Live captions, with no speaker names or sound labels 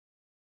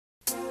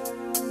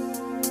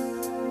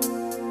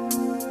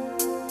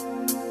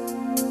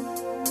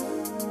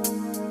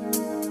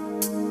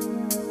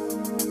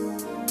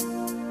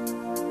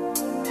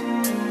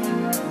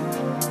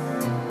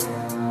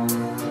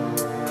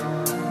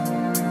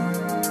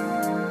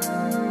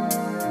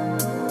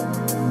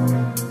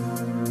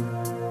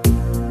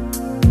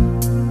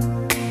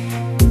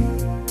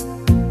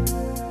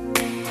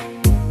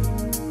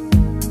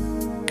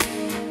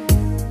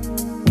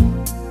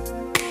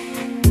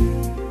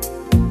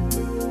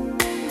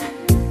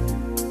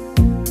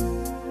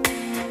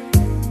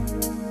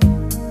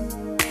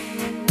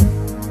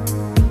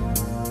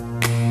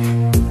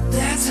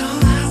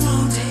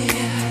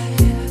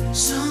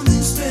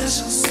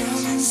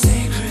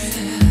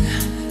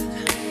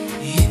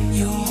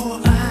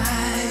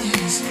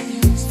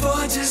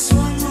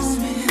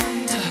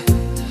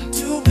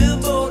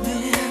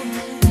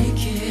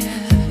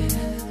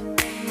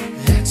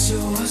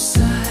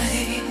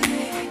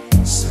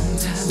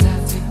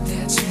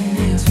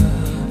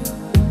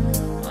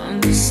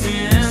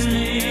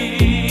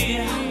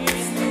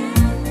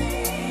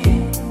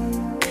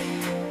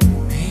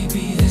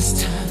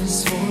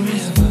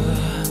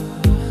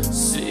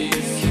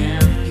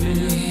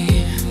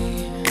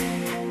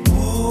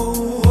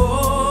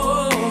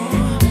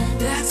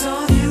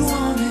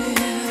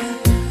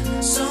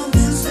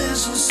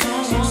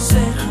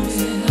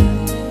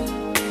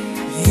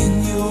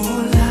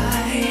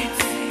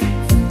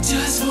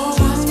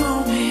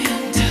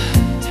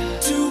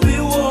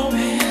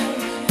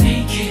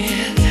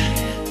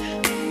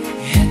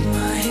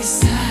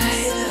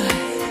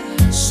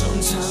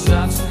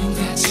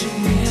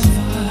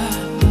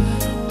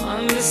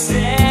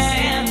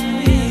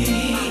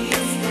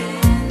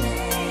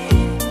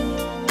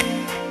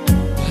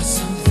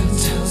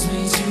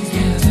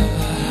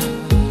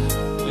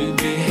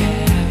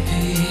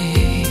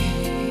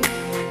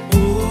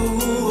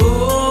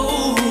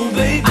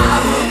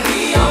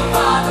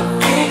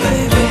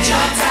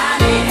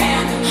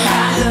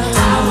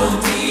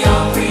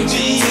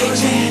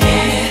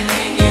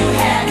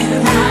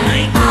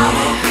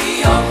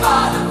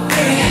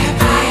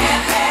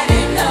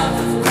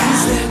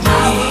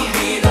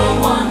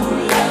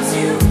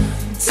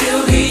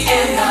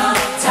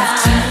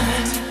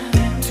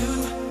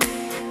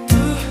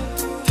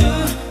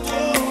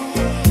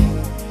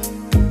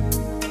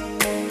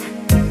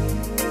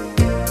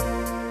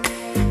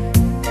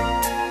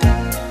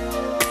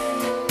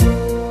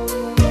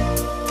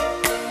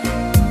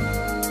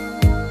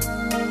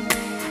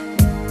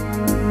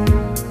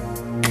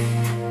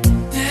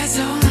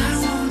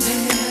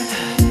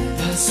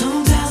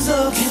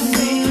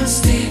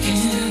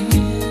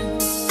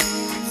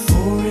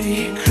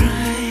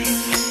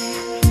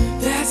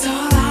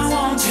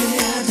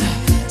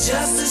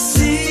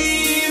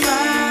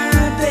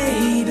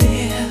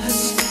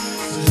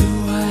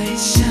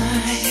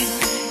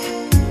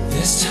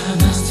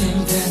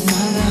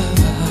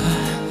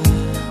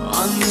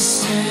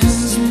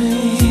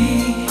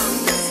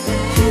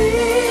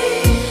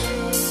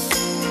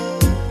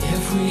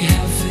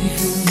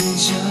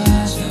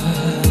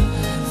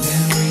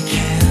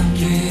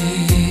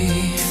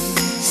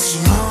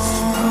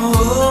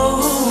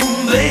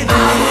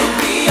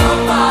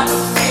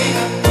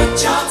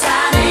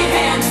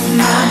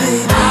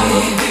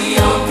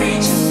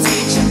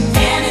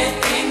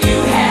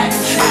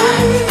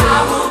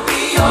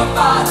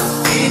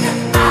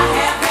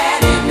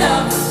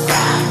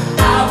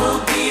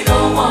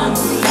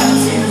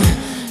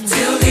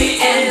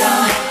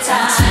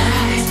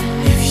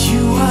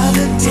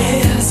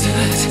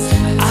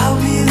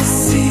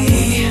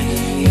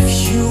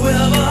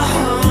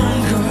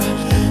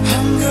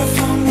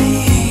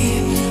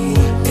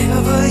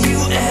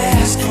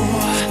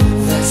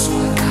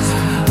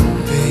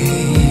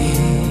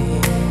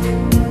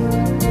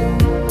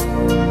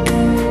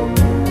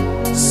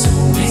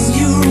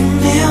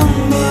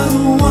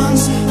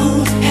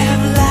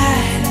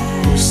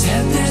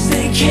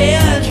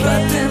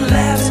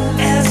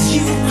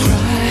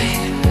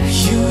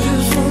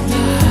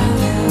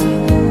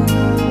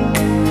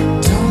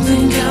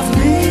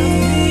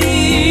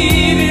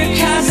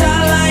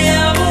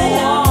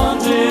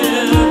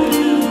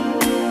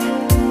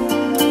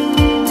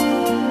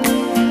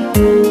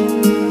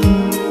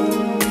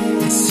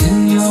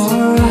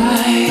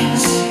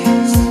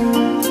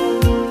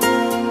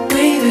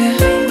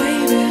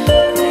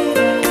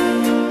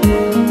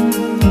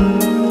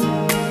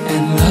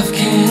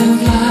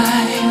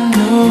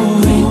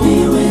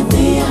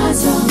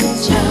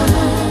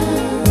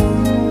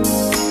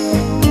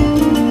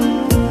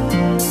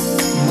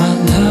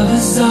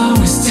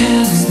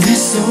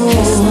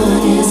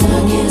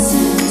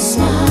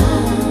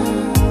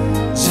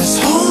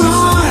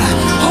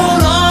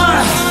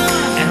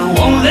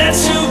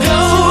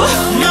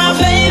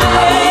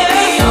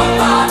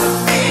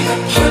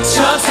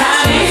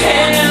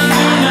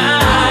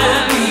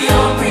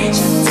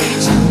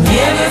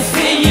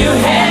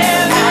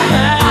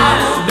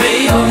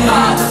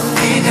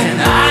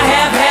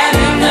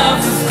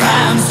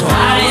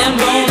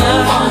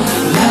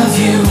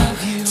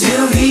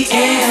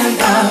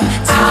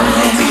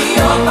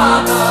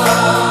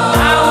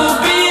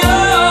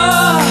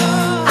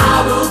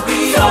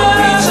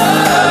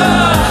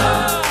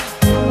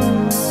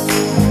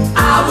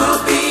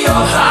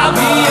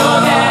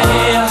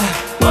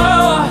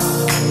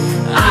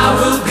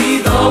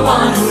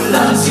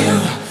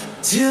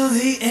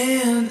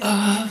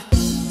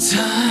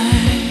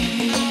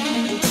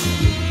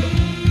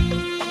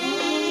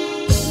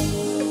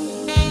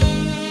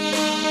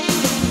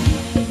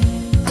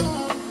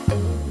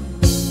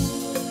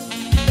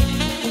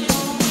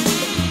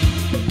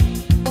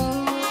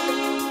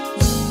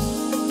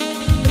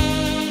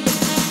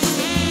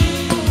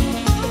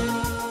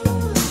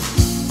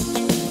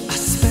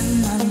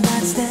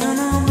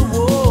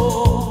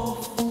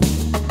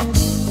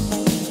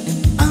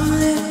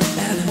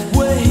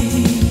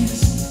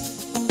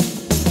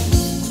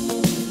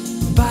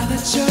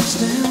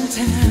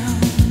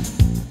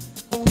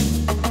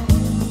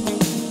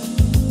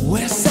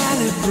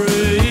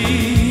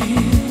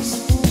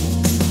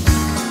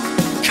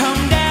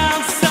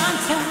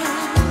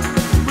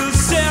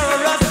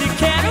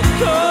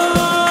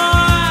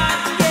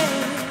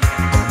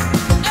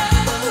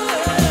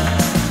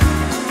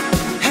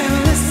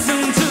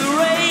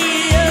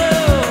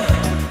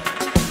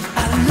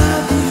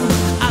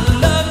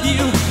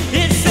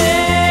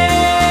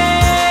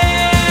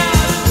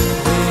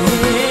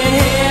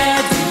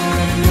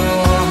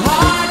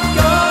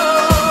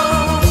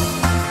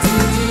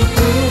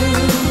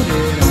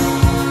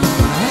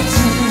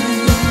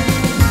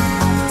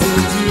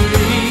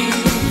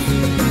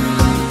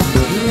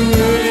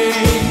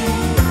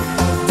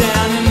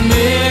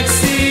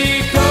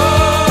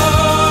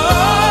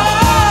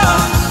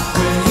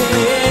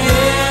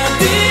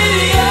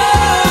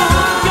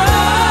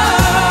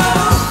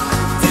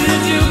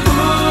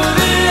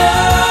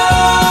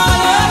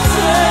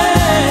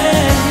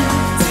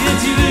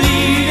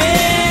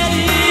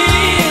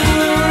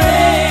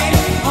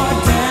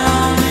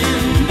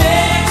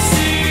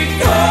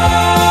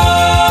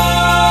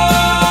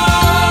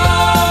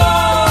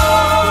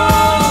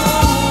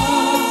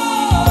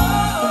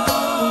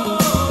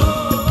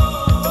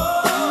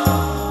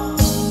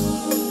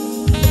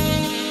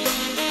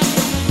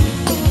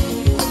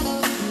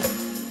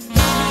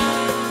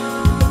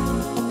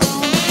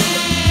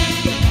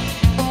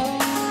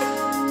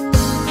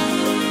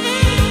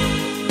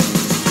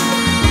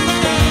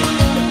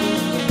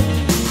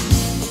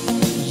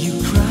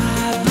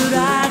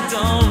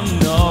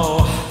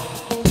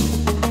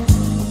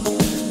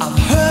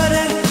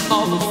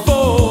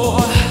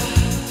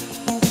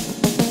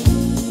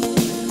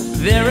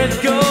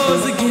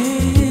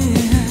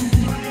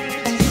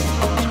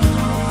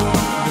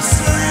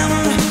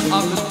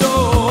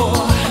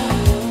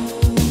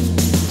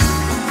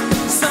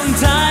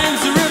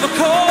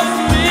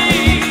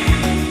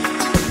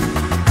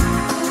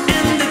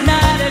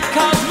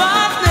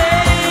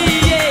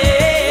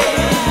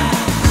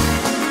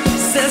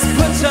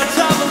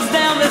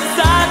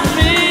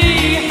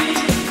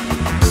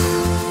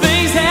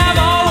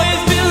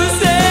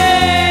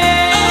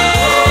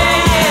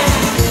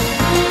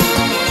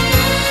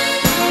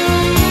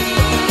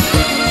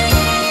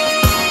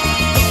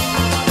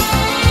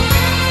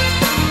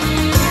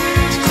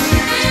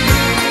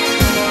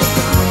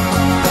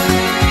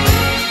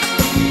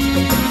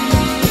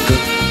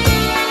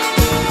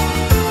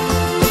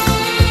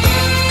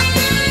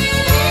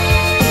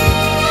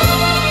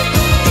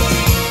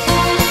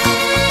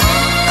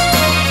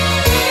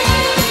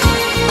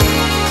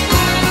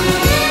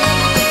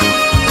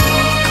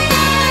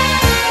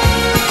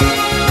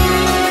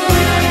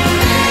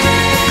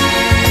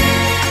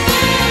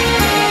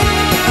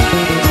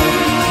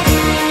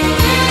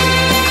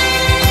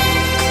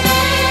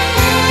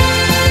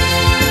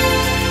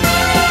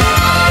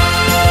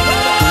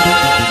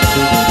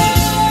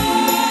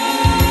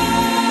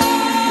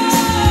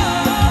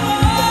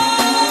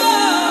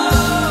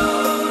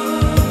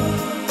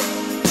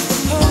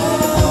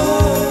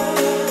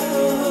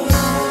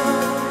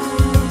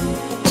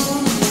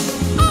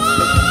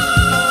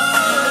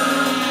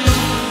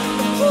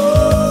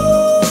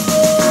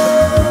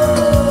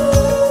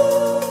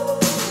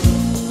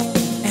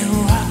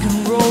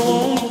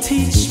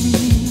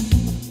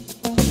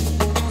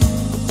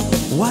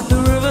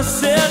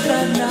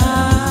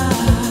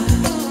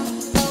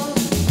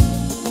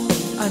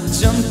I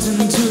jumped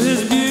into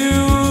his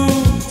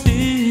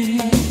beauty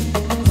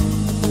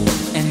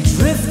and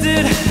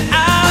drifted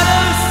out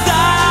of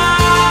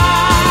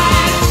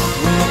sight.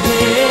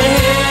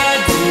 Where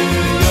did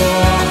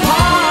your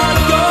heart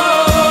go?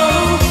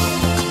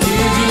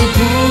 Did you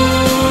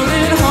put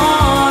it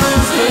on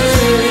his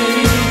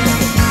head?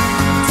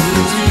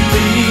 Did you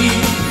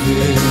leave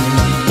it in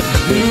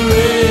the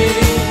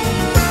rain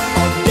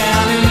or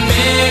down in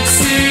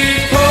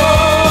Mexico?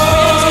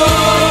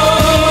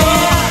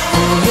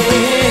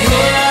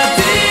 Where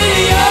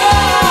did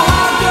your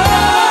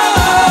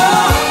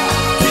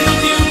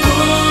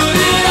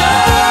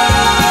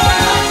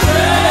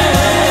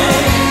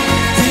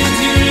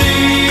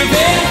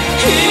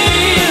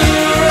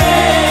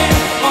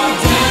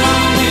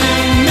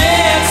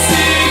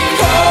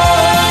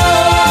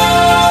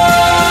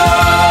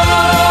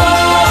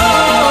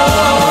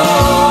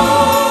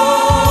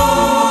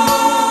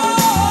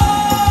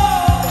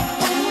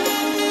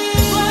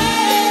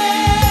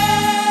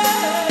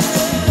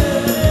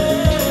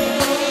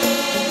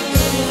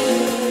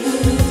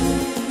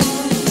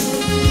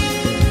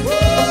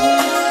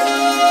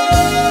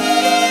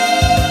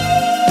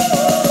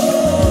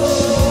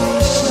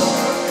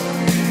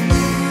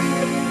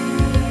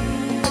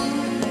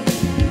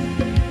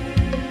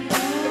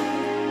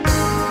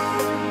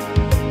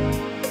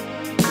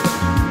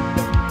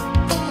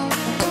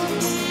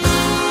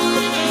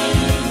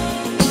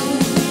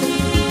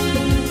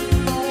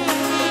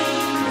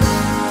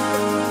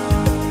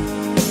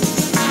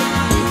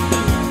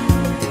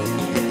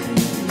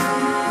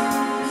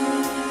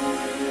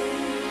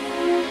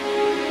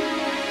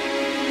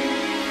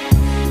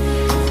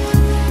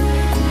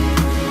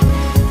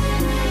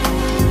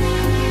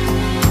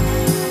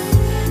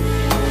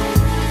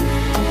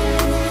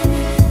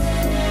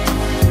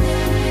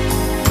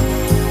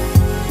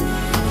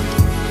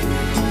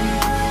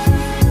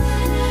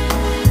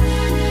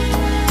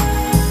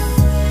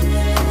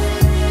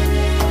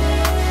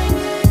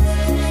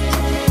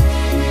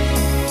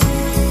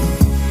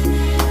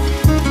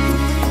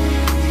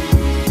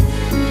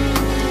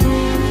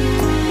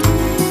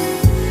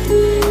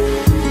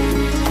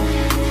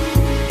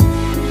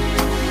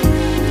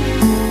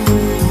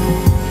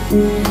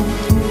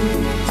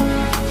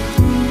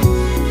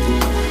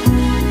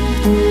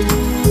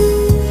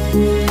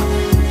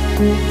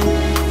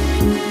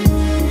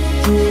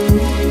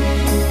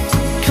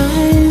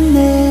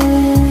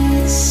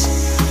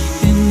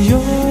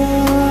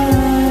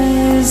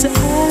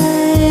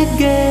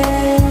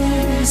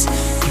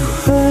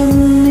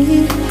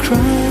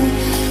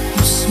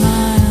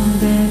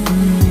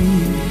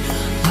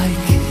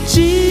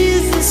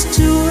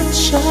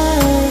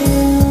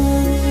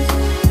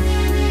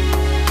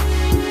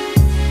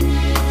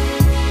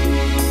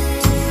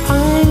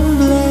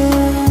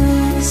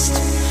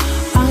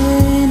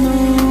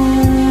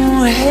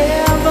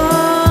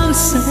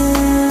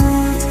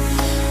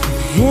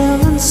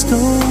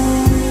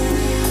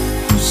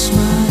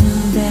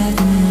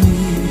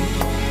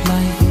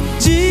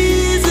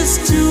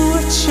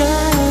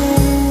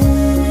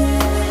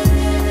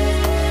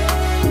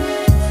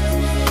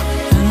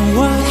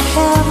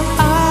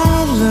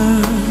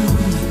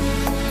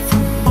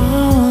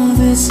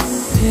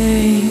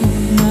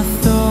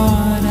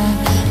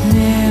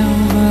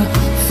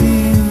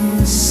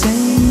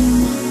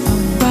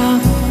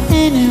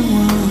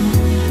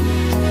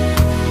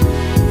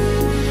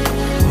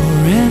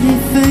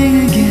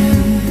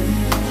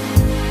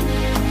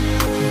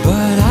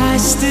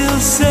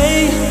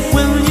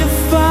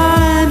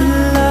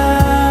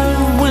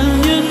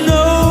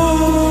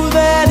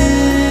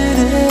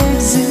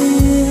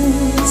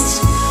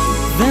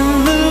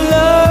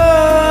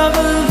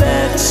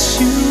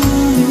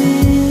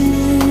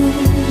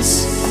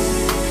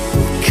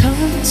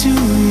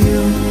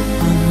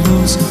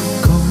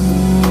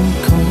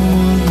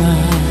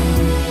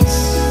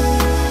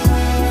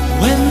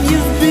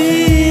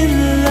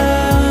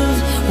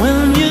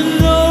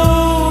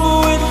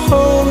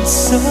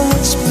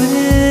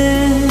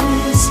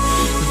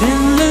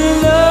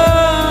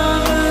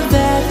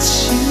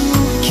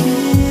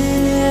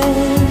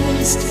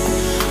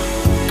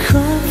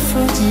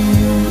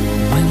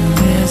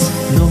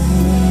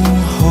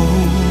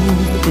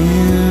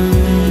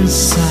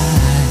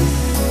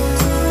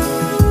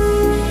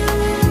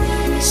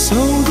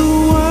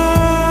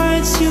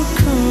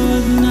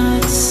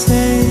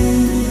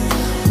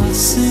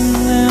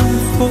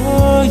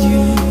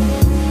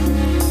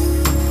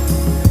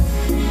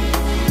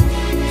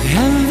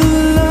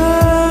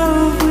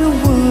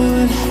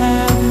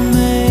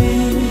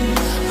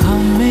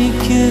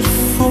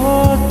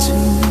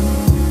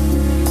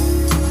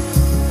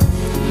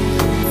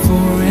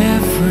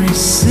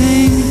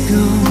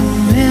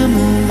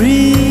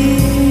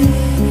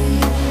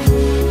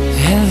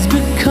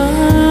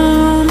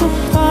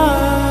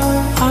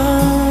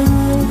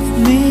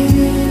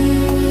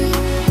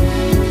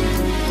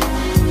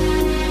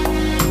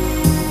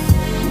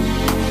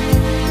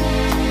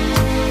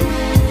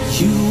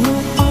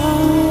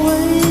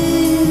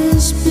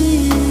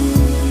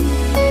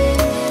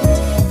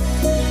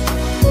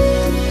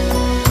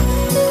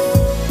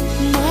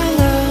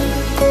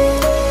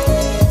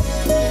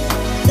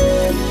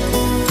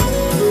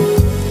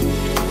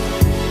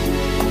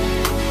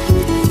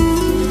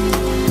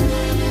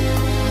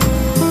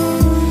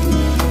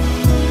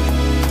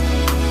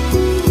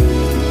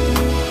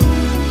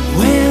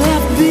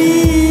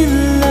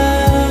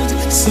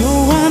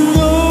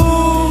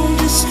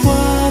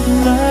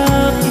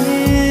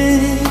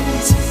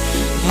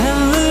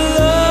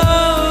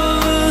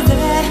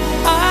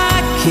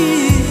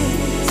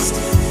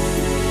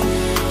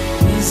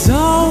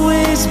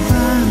always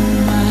by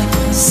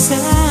my side.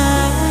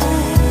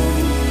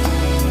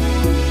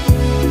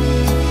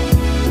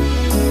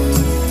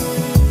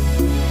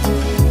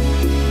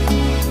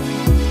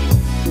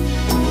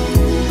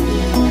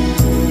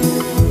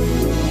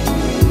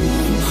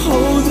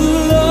 Oh, the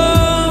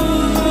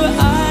love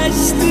I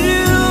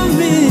still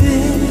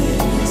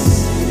miss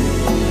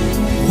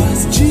was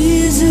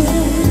Jesus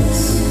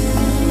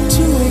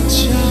to a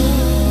child.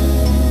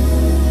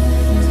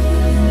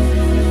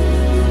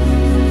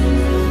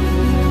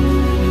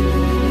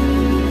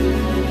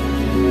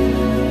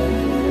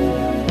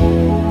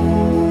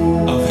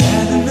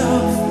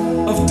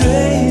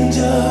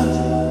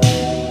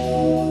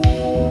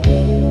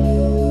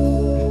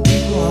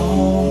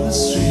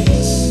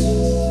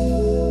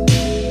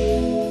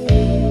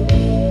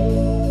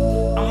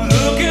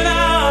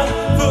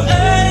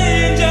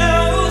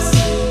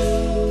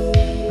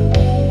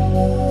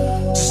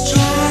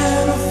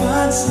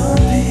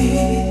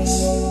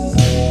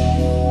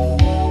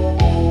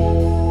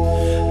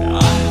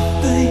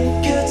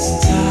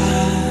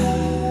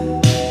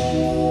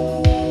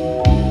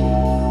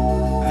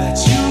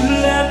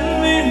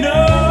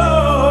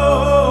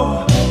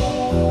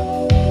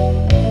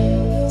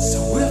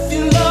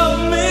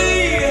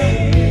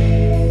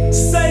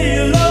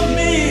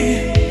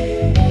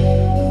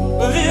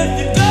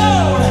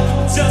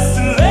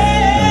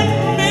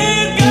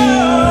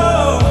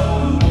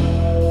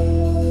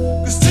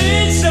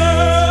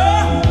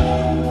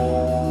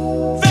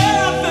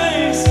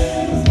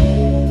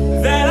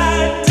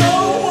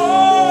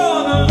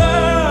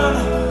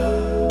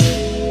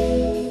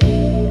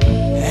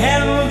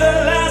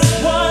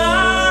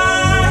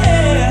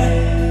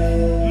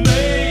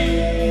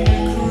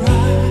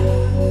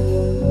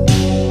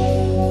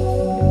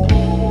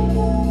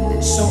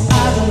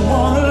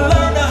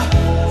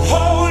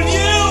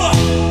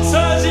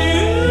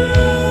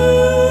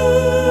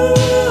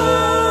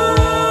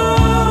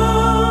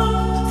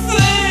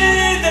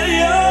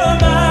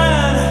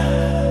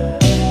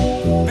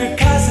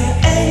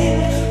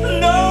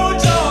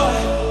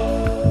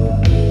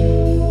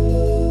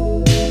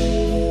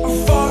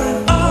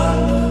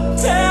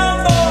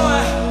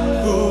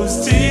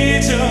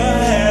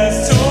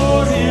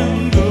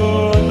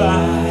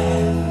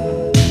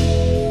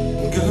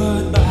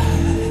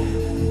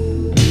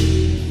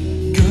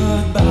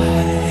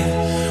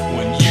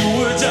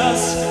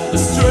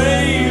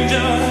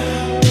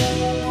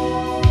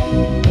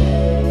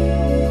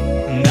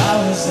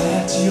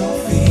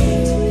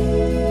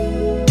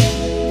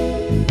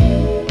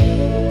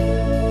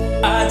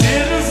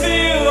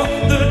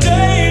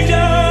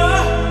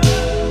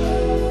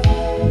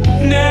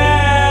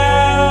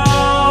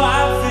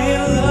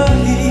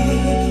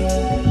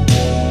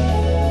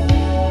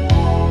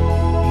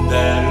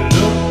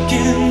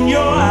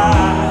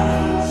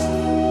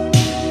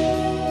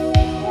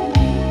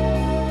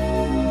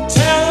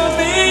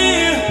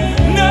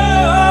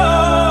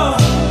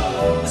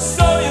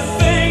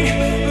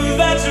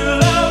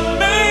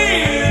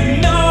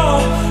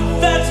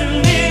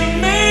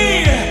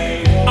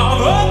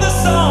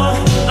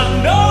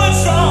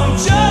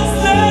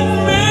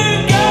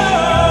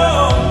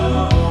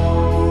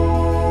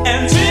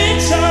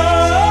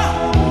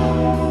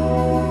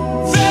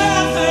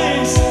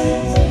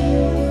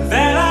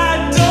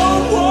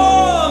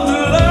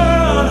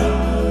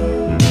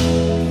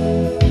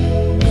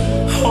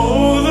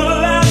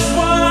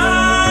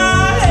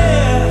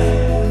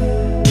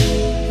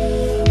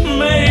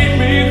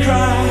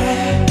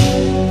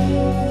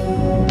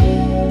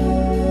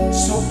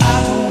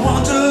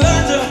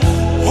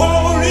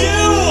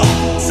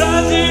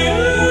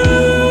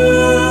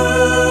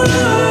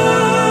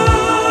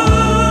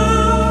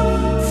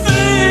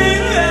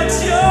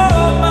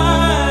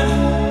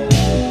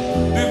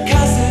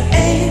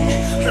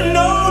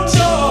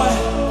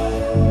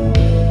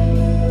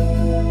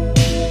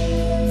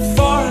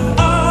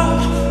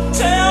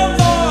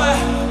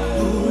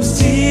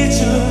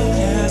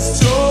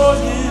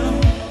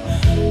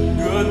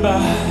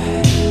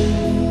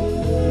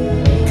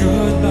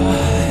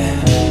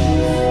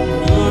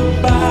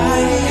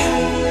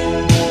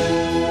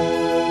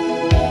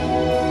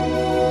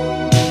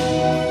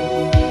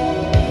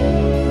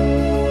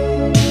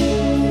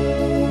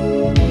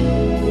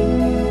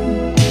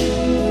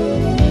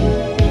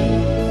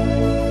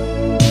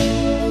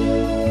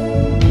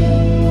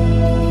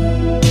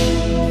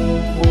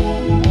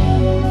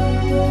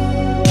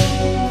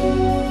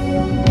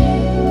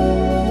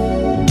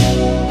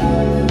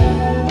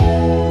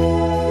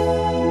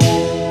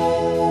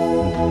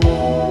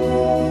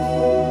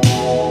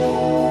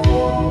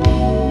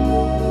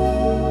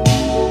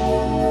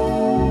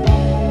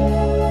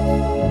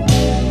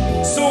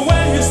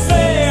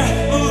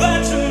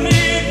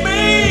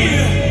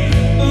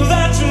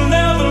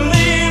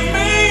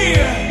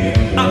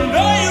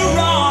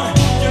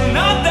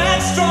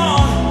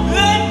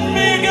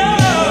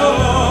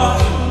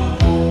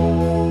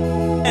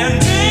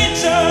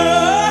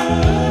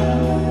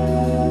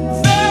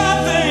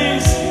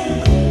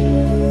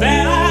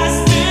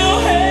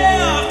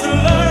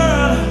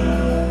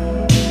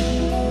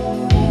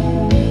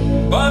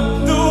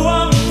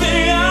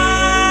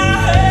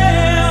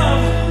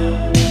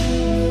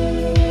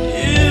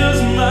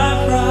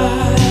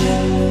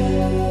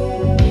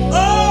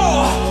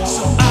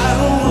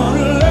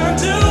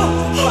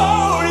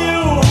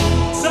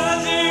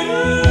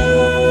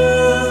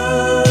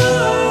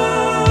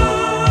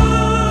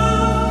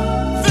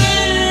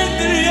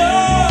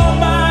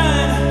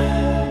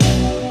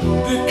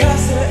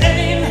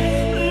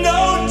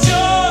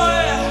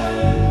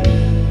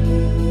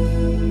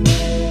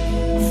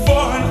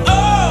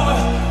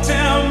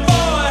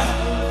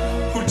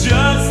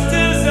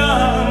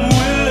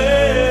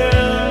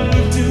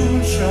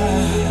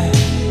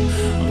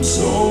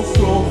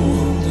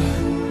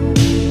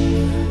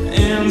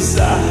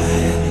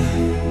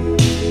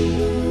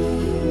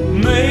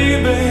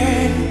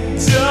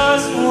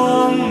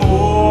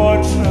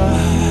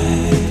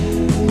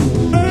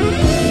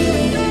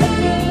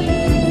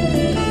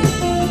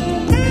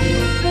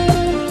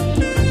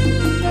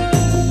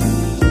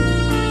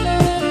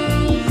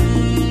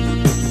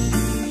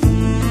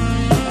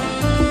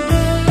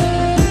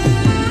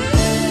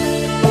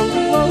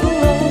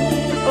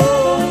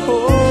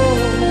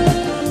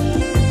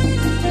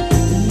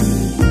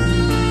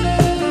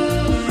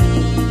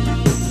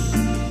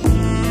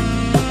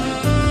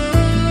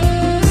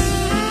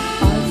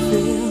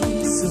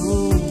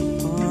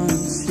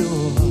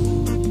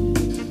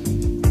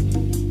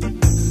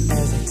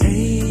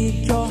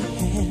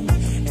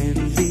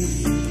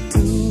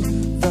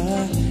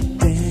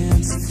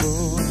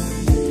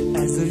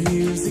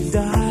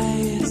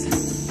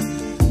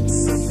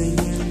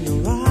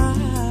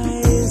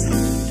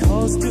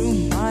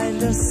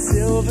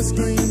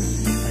 screen,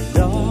 and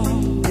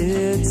all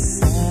it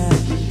said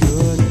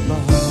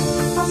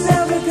goodbye. I'm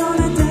never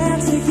gonna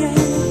dance again.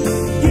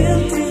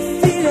 Guilty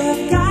feet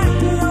have got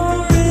no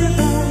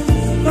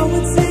rhythm, though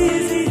it's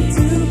easy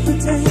to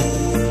pretend.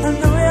 I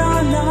know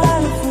you're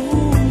not a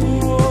fool.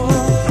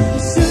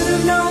 You should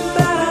have known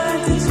better than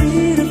to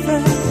cheat a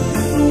friend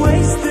and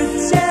waste the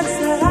chance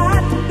that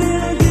I'd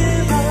been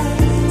given.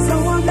 So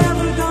I'm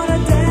never gonna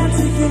dance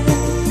again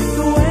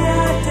the way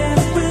I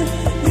danced with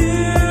you.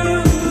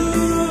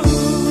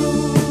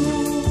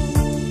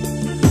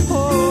 Oh,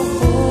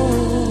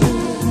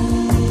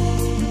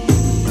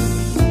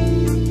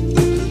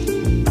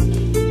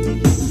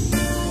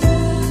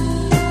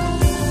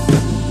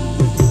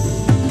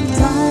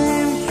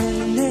 time can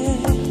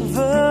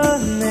never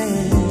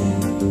mend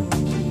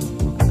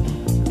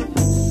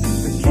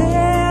the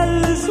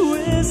careless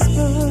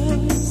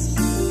whispers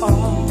of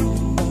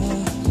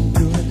a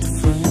good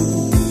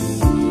friend.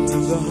 To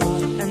the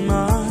heart and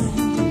mind,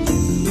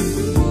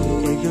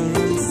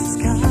 ignorance is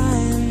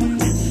kind.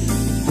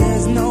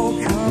 There's no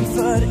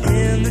comfort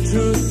in the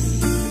truth.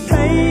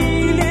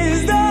 Pain is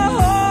the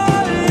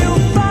whole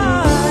you'll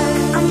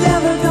find. I'm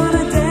never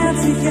gonna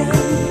dance again.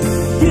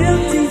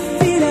 Guilty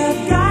feet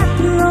have got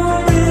no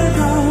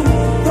rhythm,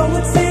 though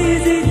it's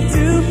easy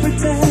to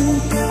pretend.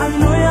 I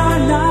know you're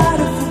not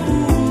a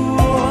fool.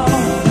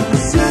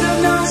 Should have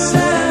known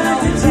better than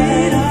to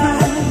cheat a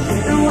friend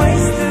and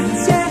waste the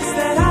chance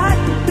that I'd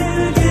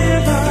been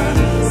given.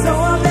 So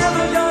I'm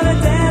never gonna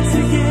dance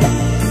again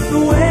the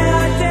way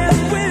I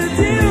danced with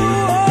you.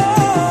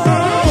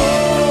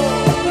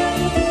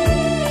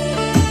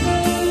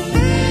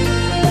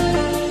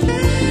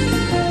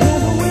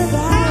 Never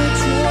without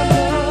your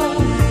love.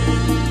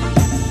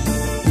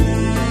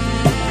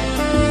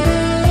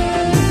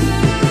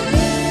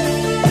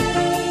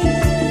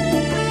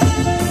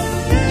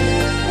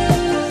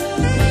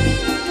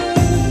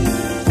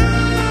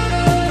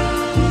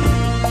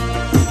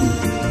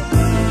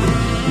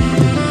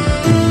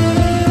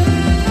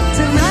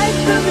 Tonight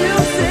the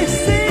music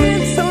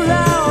seems so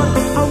loud.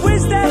 I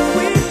wish that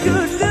we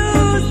could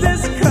lose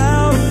this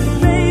crowd.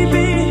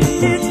 Maybe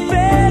it's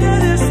better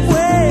this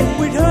way.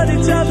 We'd hurt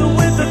each other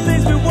with the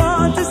things we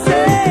want to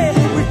say.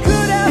 We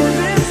could have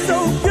been so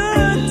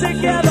good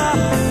together.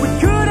 We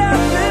could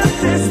have lived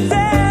this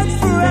dance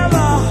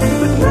forever.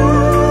 But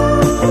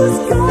now who's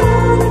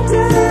gonna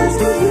dance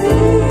with me?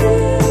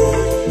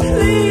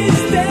 Please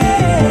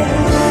stay.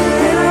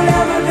 And I'm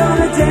never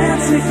gonna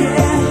dance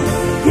again.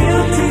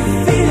 Guilty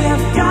feet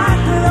have got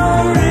no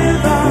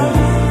rhythm,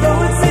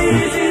 though it's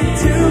easy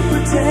to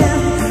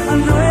pretend. I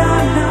know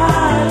you're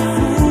not a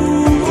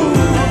fool.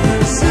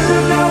 Should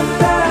have known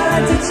better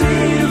to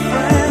cheat a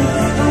friend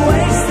and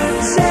waste the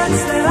chance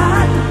that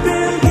I'd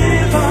been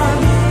given.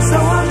 So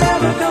I'm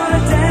never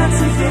gonna dance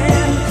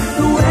again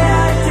the way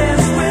I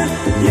danced with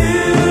you.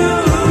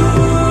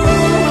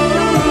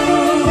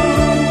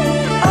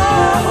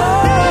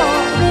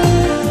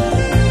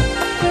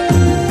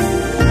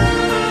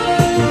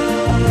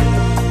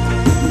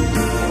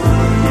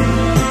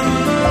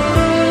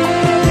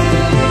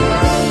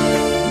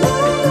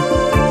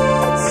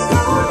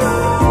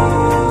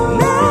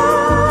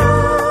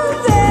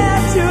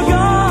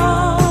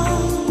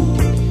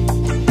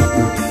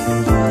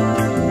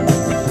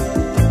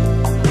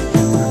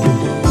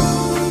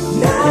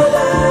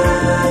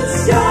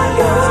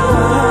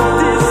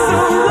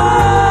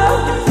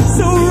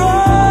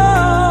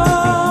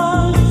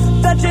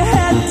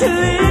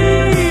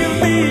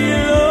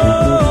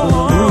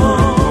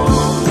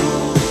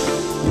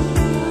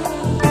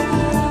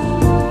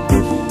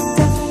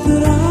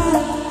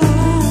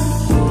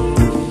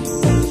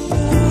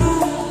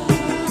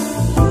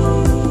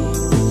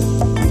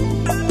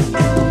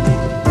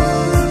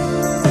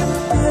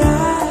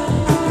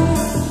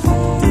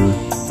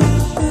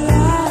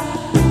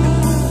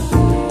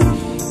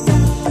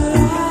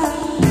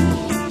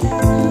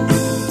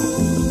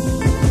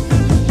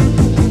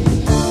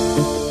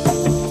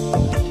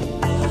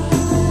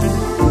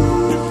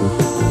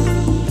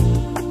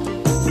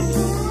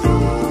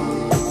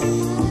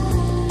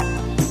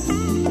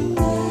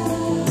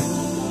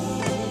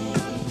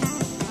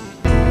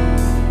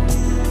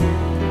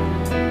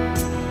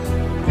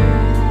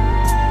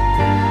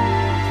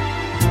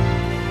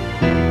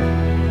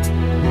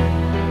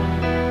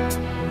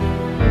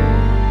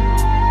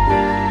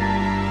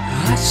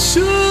 I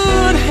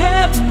should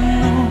have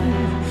known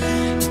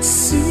it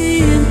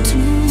seemed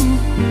too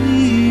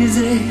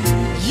easy.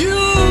 You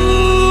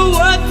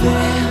were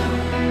there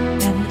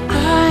and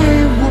I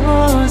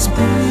was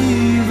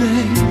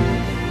breathing.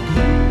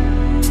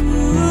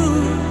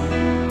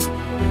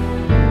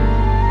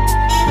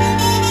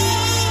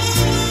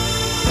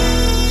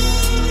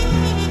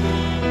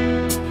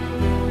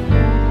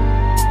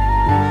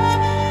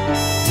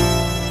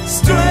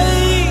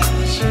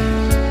 Strange,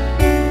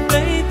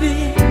 baby,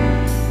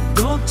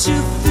 don't you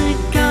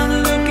think I'm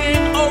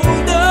looking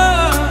older?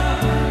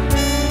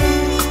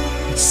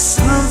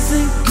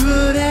 Something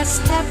good has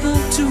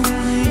happened to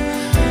me.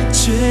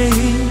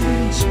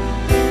 Change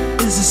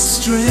is a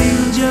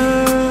stranger.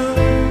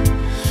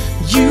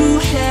 You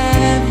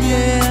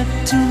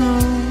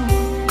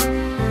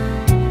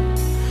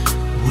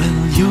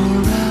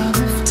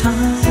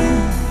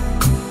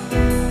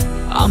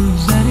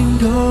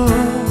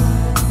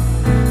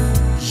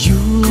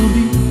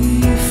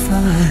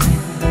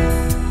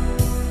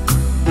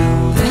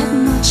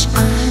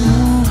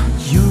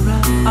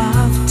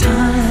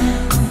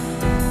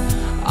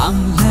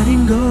I'm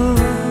letting go.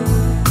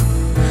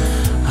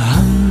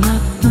 I'm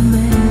not the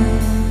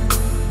man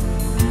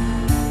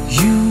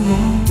you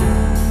want.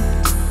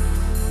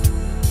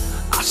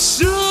 I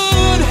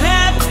should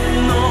have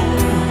known.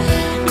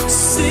 It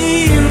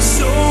seems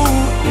so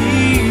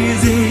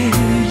easy.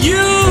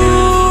 You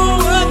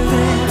were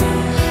there.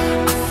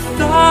 I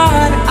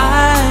thought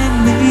I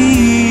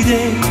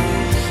needed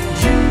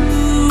you.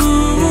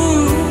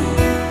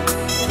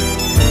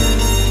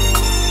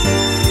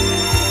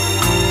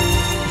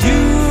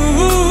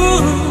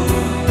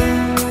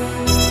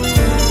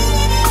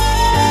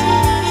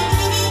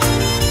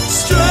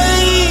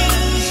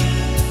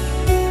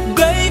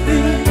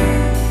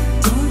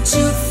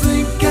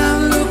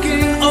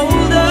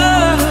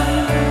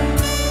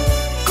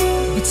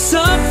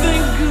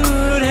 Something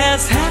good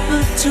has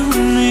happened to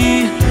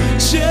me.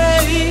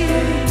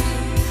 Change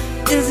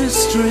is a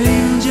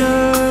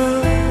stranger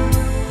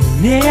who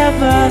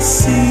never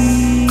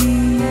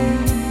seems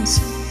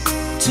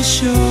to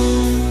show.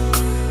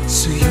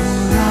 So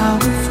you're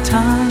out of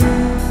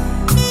time.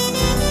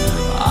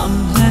 I'm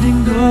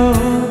letting go.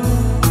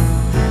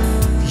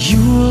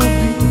 You'll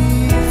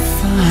be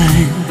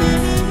fine.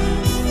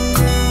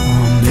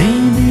 Or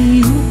maybe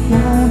you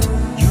won't.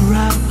 You're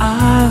out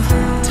of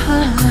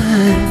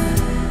time.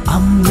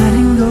 I'm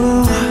letting go.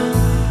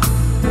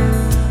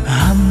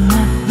 I'm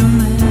not the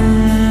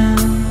man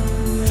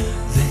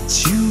that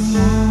you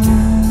want.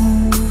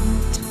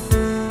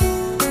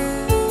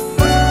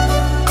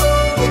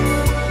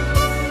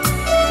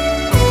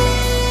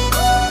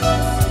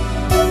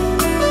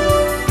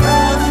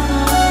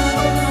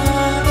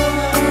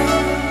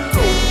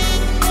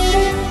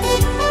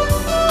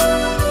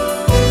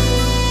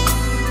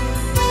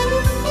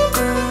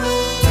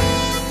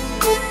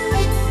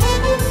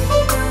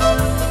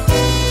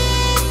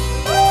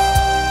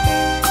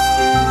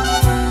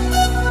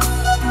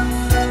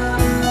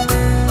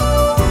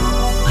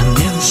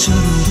 Should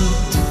have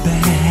looked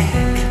back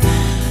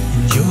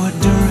in your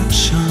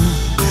direction.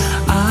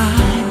 I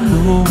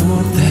know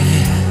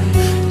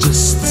that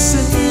just the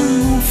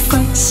same old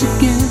fights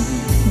again,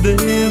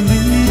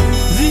 baby.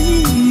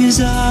 These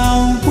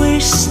are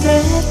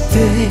wasted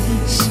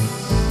days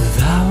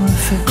without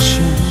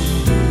affection.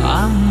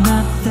 I'm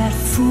not that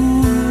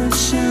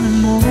foolish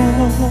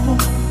anymore.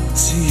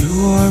 So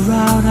you're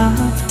out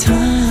of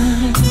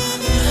time.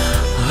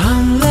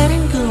 I'm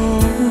letting go.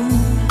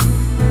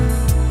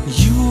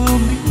 You'll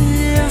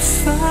be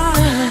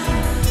fine.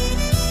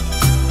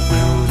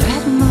 Well,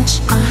 that much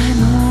I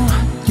know.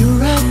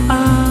 You're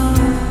out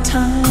of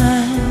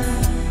time.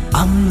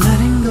 I'm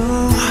letting go.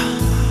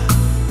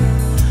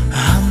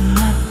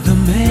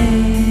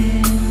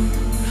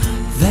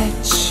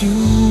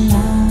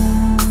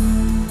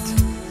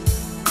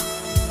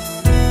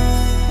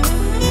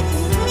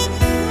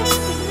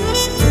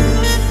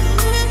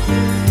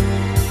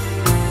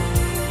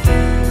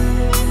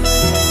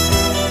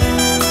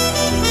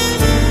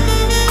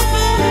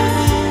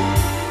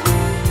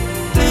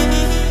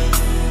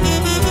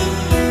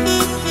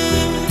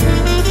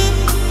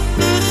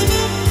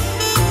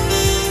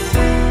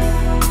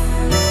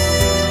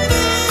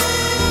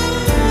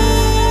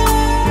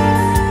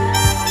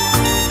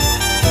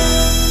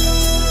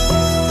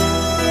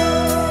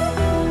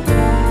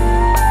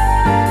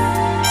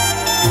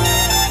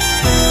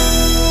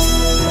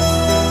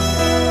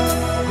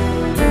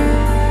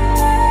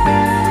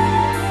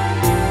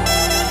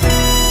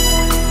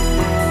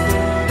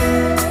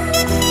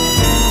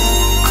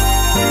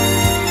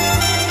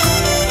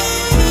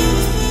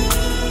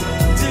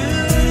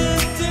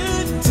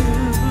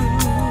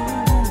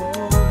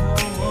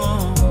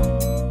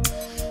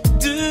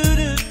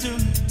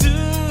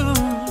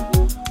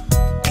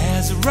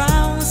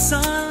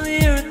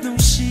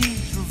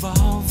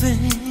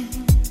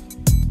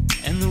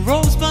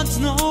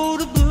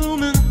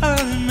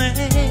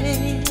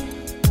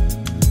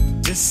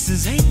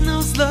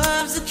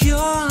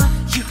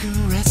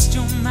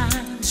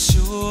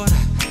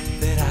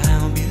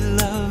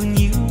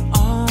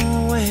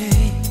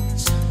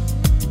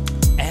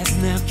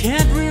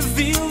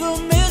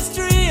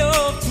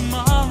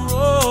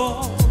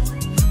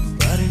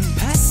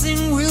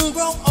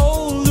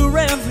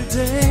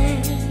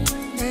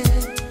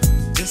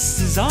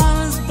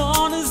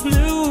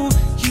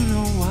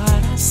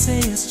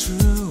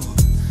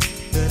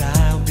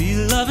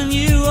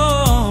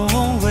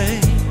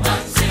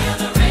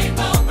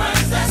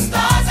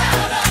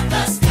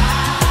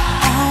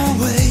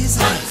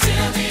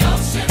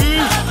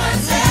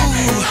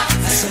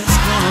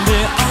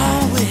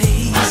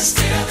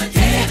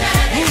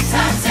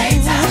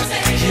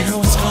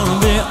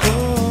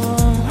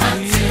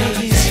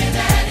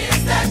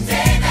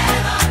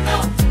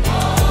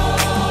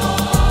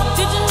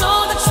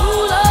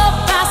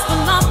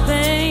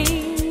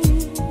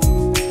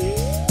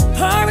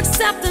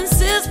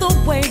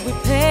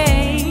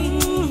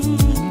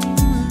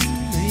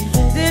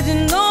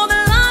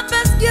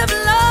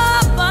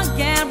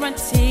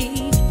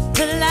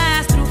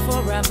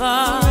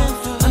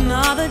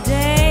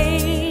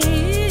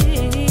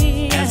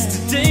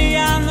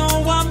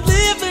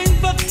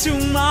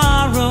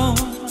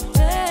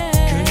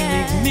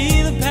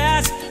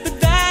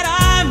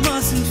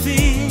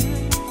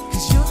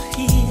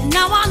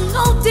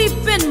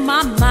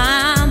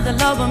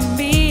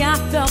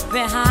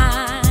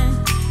 behind.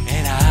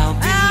 And I'll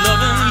be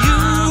loving you,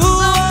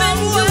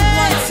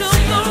 until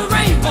the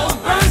rainbow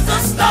burns the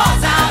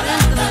stars out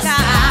in the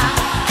sky.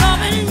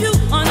 Loving you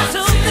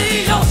until the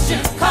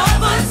ocean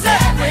covers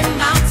every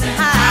mountain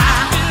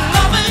high.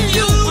 Loving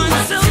you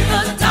until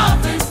the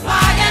dolphins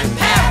fly and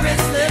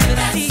Paris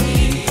liberty.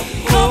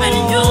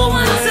 Loving you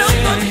until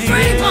the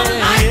dream of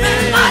life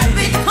and life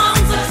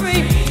becomes a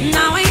dream.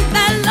 Now ain't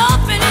that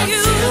loving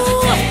you?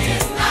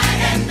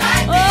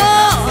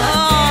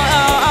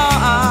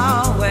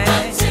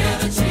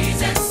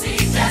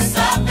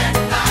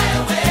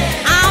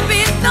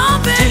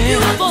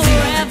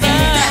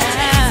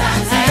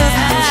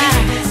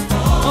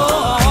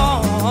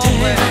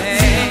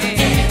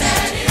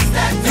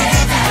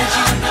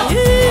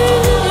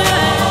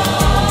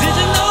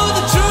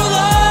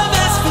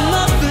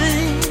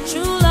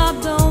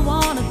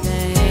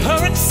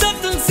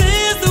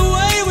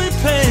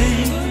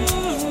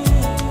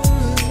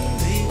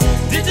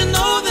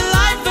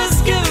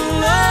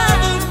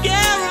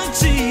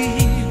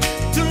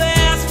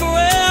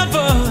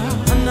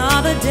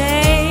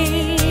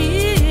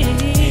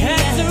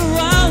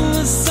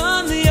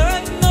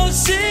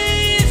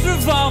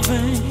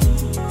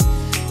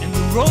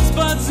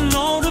 rosebuds and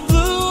all the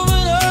bloom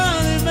in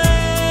early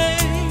May.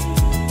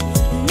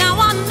 Now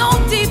I know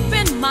deep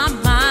in my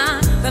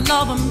mind that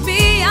love will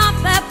be out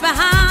there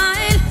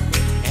behind.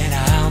 And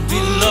I'll be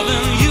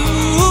loving you,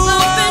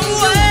 loving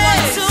you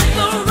until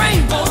the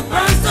rainbow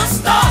burns the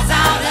stars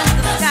out in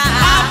the sky.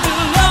 I'll be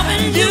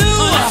loving you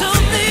until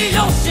the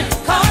ocean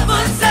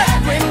covers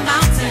every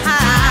mountain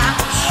high.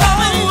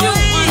 Loving you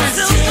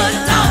until the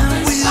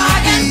dolphins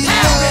fly and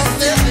Paris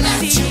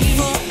liberty.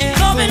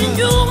 Loving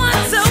you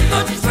until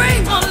the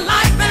dream of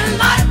life and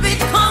life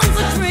becomes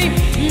a dream.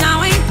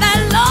 Now ain't that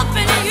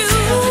loving you?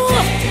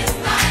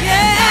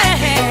 Yeah.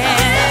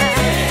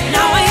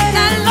 Now ain't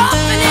that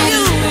loving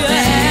you?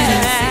 Yeah.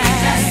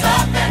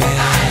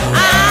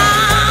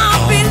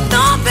 I'll be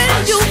loving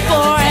you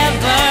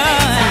forever.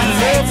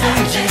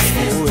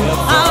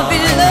 I'll be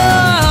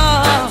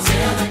loved,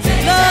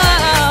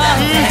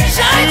 loved.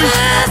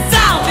 Shyness,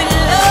 I'll be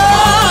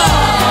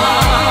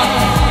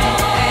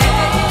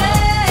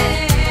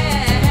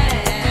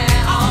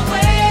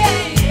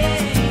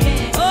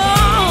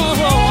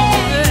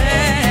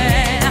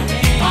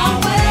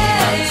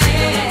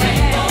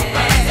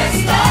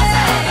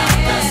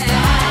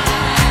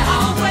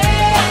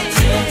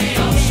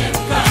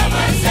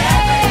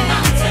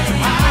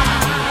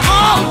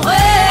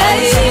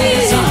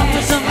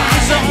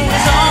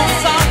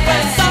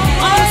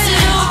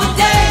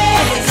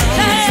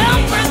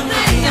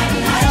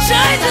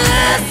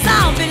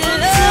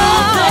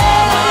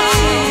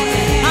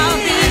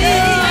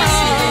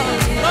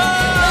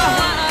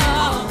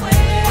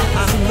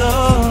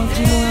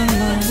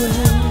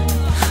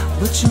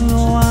but you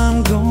know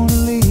I'm gonna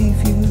leave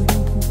you.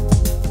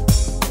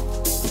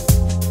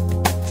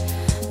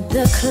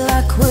 The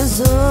clock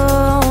was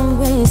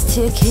always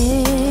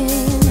ticking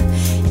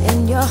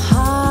in your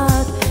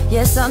heart.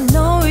 Yes, I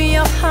know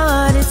your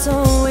heart is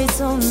always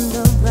on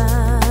the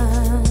run.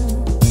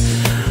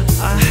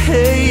 I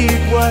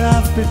hate what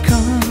I've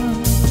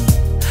become,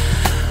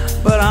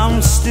 but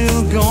I'm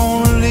still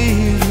gonna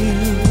leave you.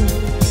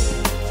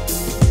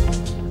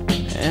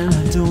 And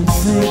I don't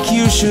think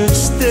you should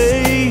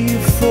stay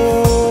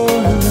for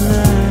the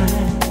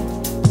night.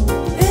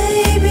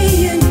 Baby,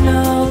 you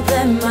know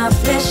that my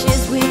flesh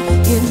is weak.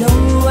 You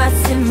know I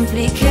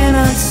simply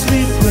cannot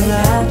sleep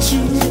without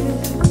you.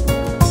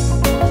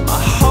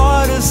 My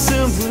heart is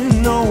simply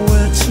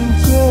nowhere to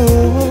go.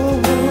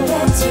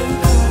 Nowhere to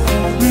go,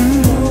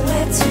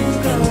 nowhere to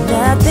go.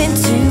 Nothing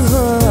to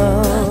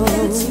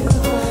hold.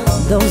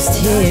 Those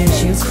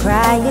tears you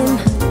crying,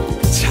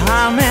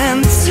 Time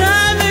and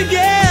time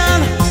again,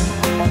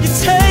 you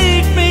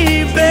take me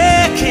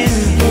back in.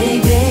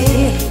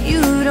 baby,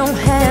 you don't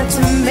have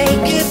to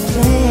make it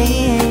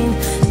plain.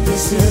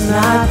 This is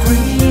not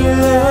real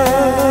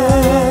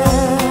love.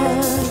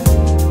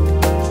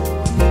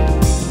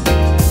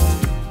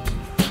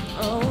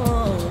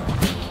 Oh,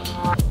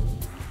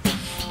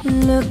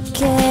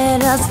 look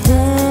at us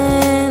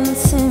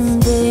dancing,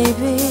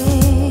 baby.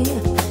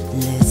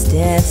 Let's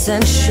dance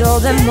and show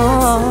them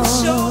all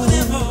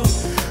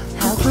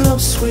how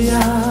close we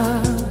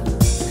are.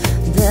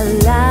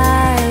 The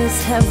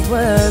lies have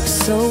worked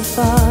so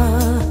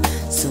far,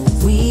 so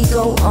we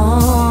go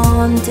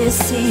on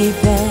deceiving.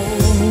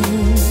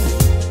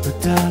 But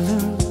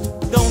darling,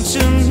 don't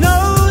you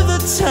know the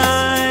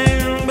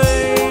time,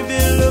 baby?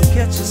 Look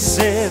at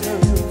yourself,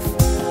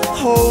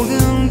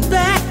 holding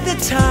back the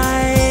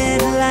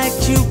tide like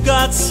you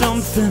got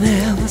something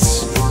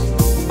else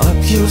up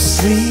your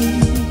sleeve.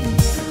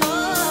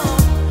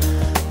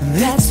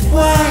 That's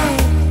why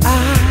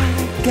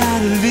I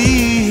gotta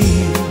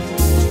leave.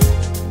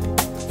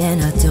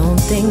 And I don't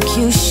think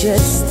you should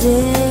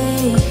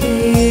stay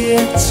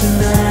here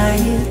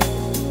tonight.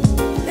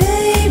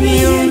 Baby,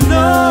 You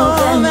know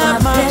that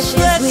my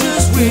flesh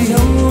is weak. You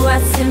know I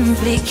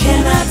simply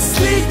cannot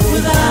sleep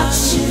without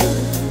you.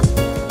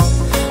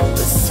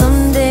 But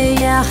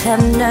someday I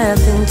have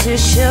nothing to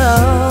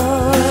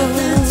show.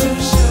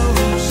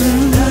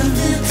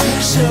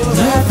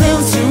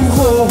 Nothing to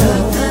hold.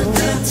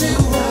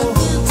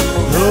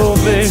 Oh,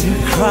 baby,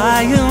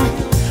 crying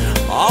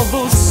all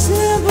those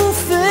simple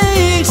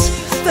things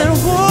that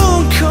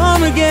won't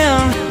come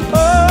again.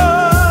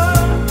 Oh,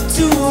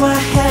 do I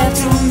have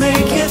to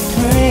make it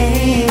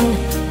plain?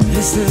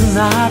 This is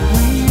not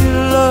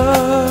real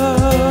love.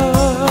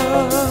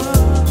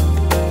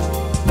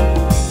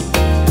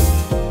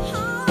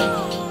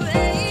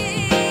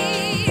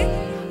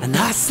 And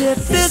I said,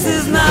 this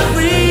is not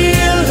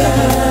real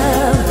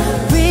love.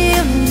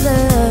 Real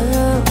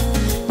love,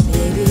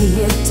 baby,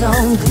 it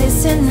don't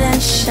glisten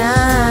and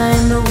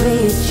shine the way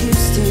it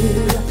used to.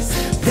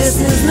 This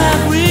is not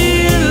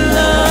real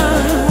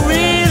love,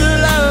 real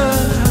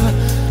love.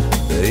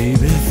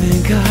 Baby,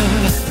 think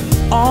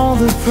of all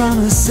the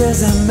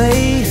promises I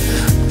made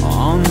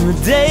on the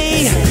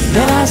day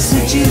that I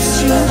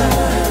seduced you.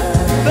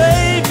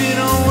 Baby,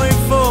 don't wait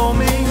for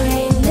me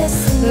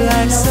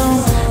like some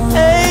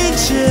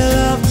angel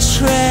of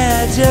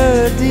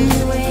tragedy.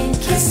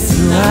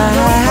 I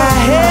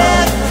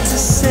had to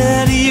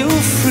set you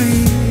free.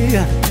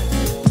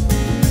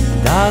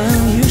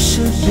 Darling, you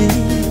should be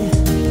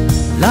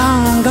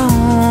long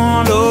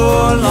gone, oh,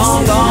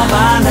 long gone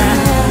by now.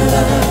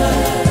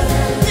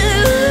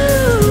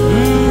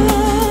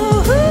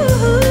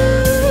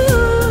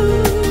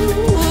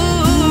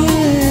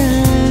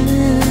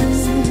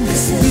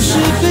 You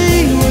should be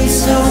with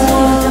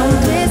someone.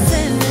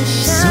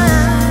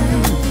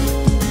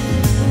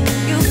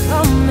 You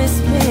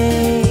promised me.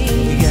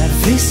 You gotta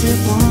face it,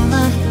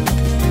 woman.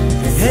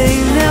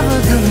 Ain't never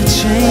gonna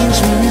change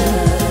me.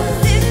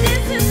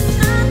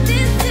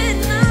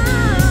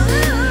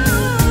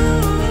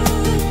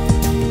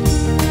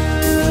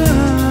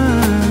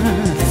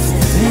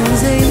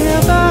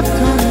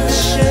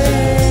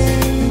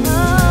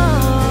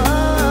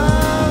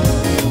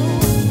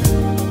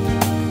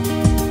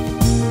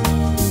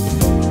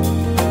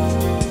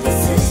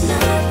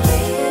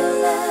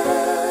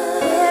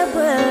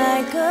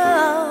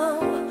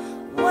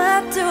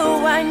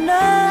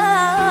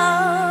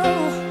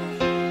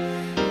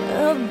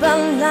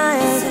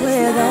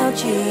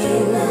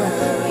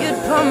 You'd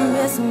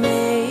promise me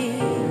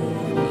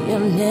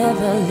you'll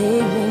never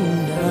leave me,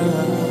 no.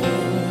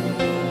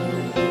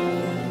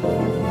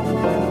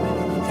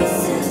 This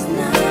is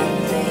not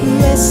real.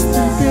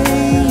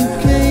 Yesterday you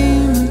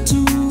came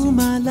into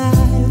my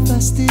life, I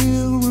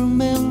still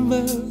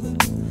remember.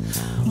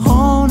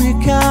 Horny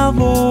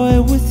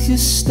cowboy with your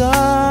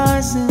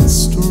stars and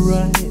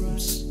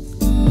stripes,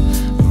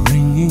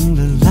 bringing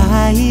the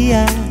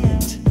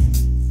light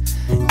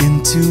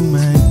into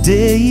my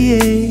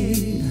day.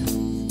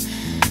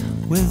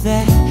 With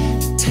that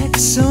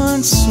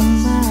Texan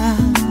smile,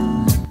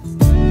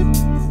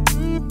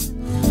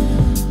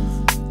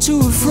 too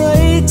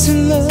afraid to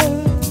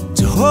love,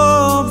 to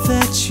hope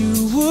that you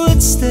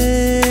would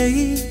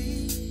stay.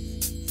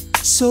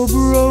 So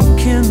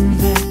broken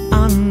that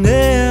I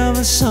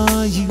never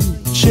saw you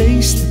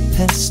chase the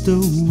past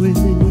away.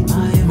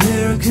 My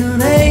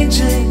American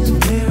angel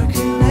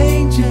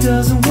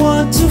doesn't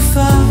want to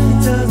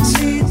fight,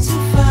 doesn't need to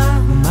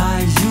fight. My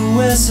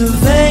US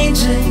of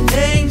angel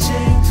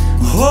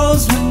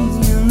holds me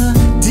in the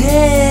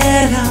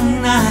dead of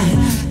night,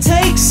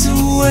 takes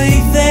away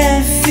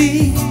that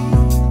fear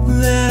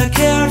that I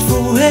carried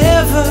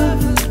forever.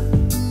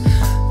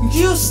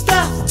 You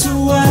stop to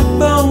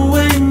wipe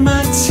away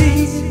my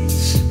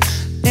tears,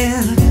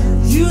 and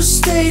you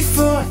stay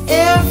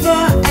forever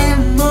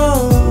and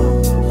more.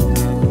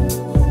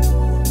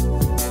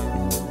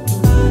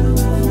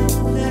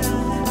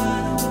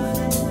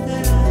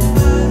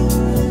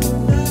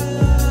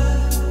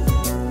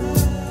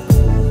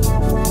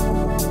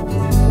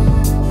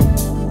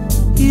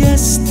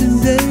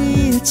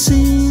 Yesterday it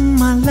seemed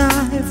my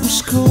life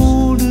was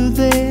colder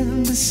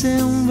than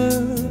December.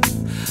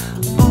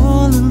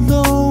 All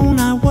alone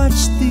I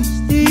watched the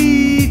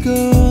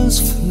eagles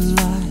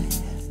fly.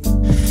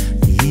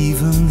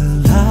 Even the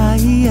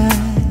light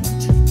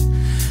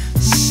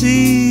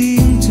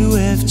seemed to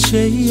have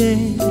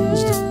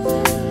changed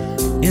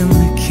in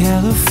the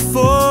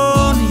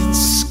Californian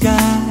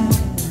sky.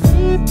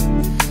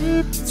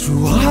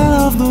 Through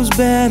all of those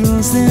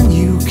battles then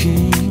you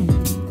came,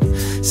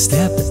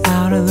 stepped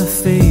out of the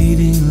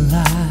fading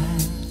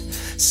light,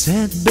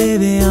 said,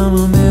 baby, I'm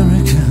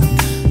American,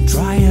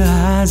 dry your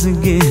eyes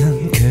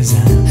again, 'cause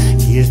I'm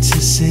here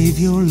to save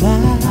your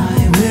life. My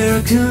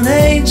American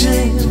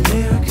angel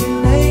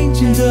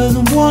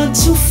doesn't want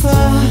to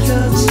fight,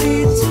 doesn't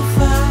need to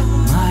fight.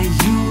 My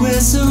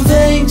US of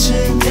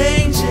angel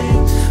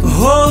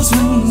holds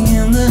me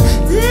in the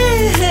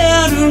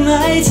dead of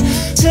night,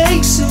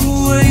 takes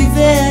away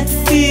that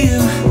fear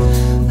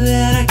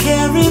that I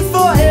carry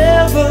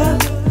forever.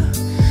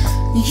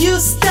 You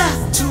stop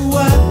to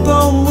wipe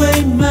away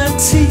my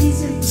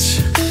tears,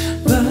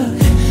 but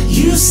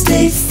you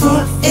stay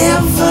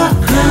forever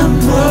and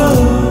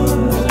more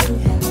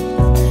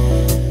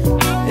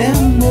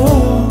and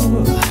more.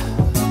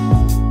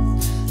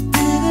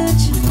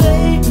 Didn't you,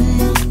 baby?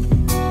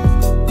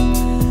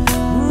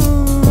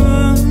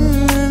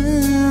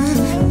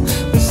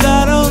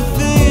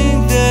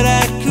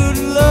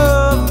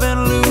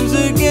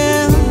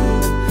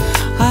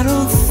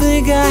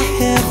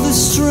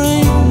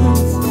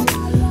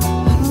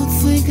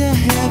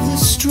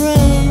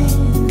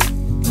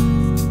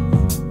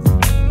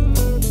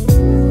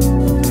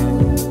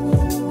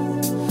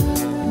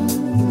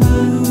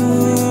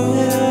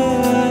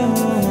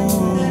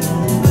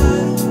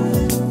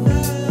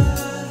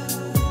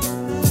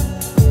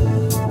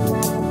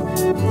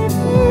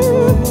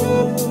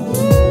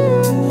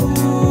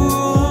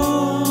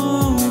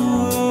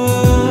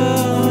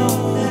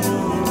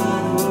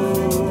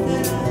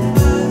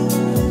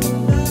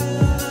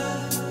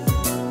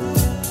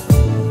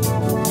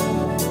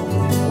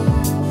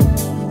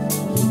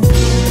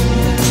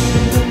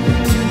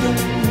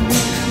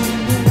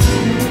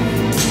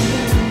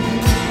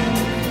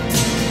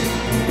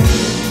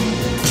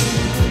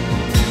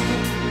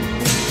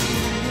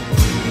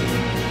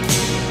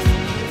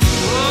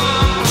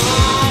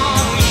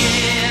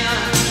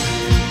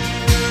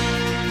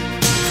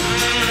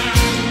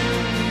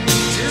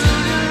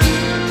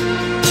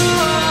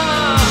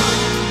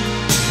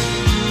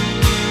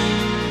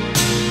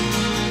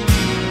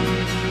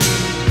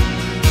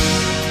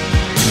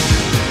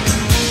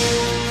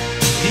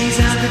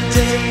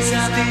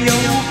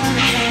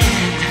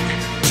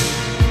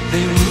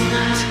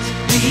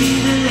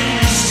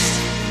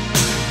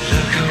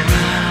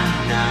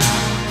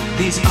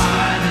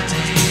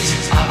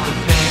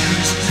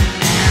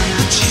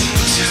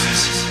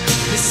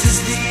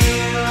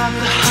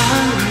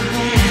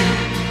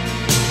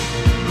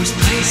 whose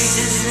place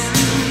is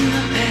in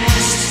the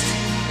past,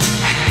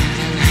 hand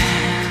in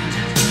hand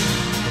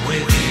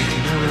with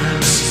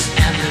ignorance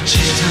and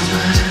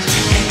legitimate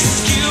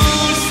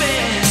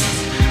excuses.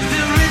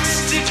 The rich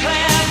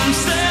declare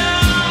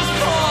themselves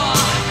poor,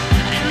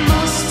 and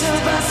most of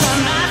us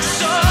are not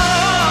sure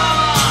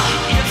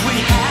if we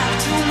have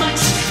too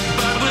much,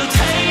 but we'll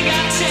take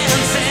our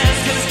chances,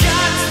 'cause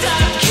God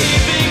stopped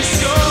keeping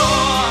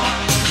score.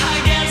 I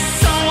guess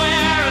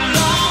somewhere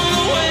along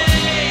the way,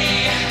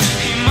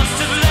 He must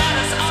have let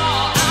us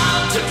all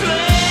out to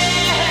play.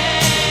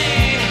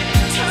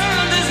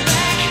 Turned His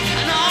back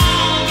and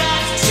all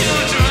God's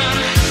children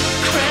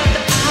crept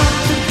out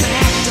the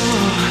back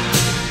door,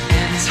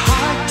 and it's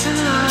hard to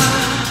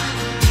love.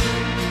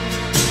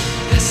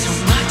 There's so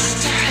much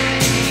to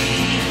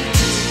hate,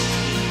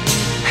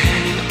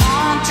 hanging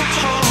on to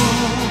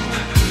hope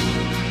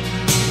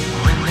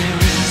when there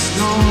is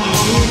no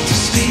hope to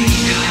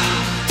speak of,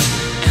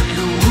 and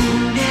the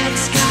wounded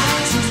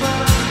skies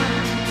above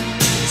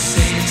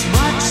say it's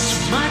much,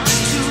 much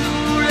too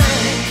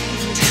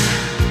late.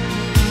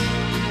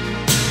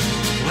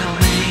 Well,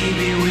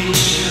 maybe we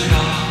should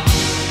all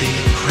be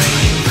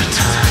praying for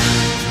time.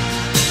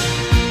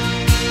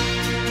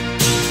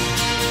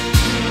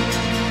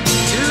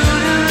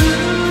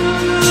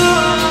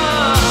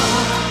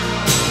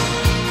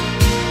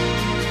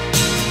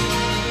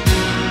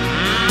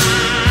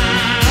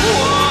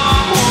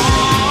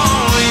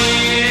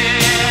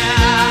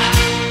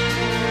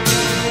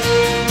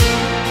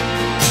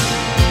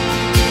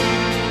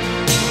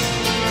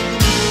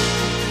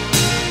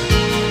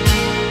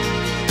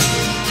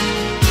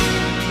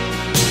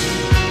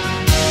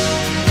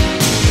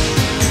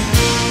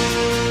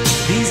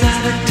 These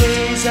are the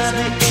days of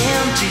the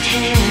empty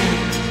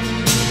hand.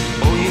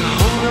 Oh, you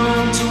hold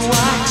on to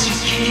what you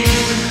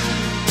can.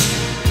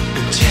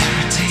 And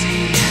charity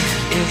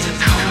is a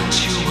coat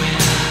you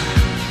wear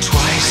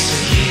twice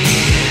a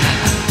year.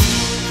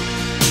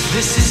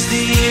 This is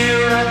the year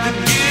of the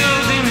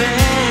guilty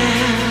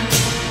man.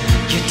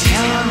 Your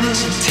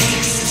television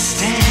takes a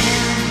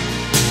stand,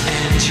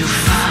 and you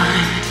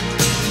find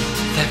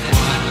that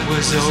what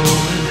was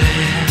over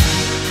there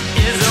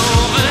is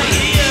over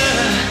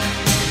here.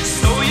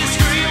 So you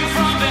scream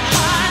from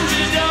behind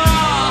your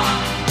door,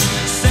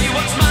 say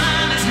what's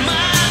mine is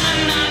mine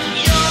and not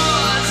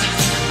yours.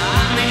 I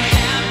may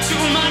have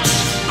too much,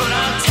 but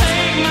I'll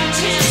take my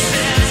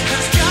chances,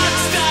 'cause God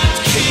stopped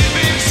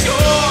keeping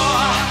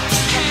score.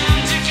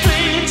 And you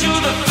cling to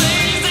the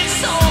things they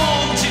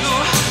sold you.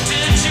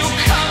 Did you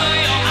cover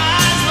your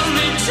eyes when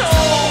they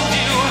told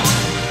you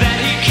that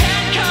He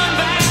can't come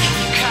back,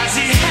 'cause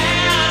He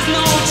has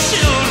no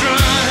children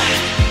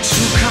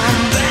to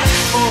come back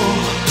for?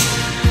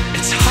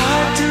 It's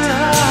hard to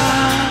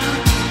love.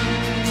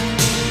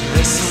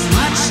 There's so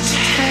much to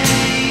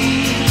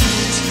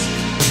hate,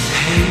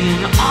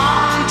 hanging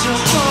on to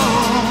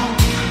hope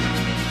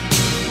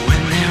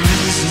when there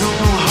is no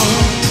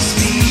hope to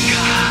speak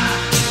of,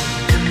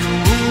 and the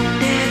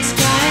wounded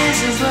skies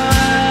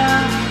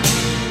above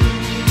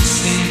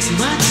say it's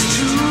much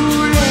too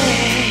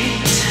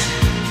late.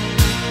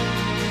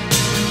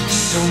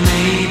 So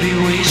maybe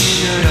we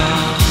should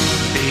all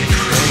be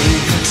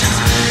praying for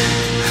time.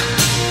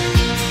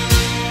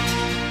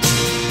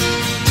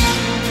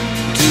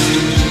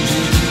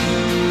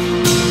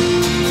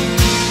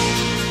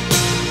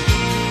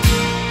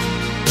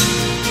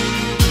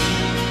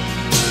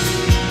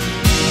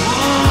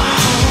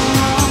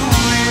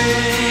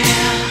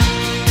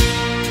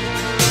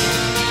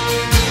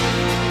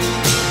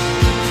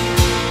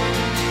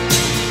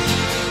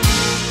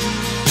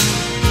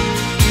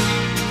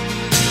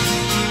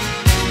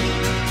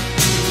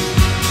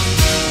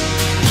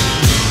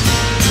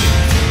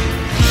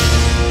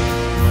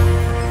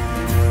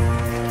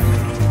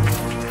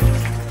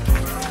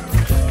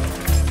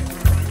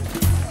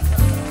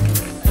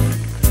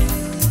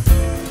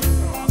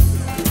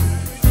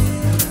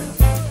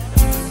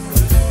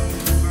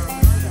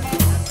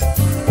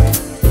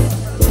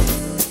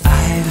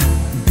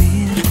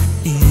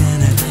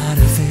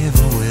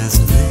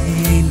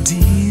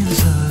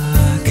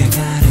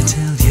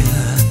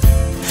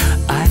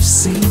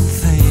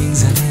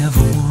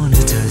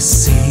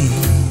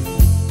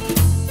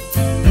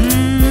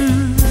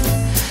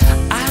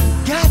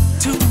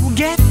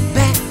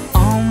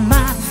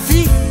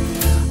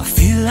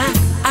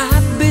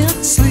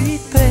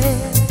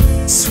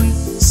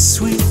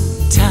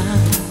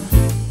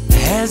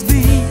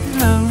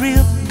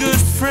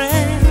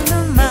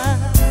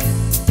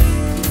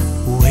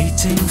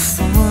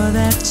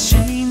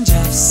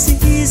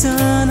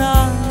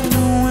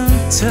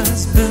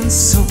 Winter's been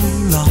so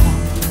long,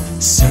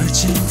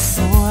 searching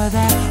for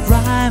that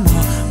rhyme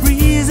or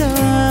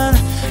reason.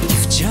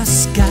 You've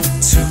just got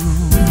to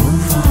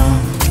move on,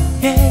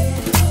 yeah.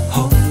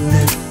 Hold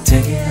it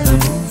together,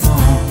 move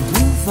on,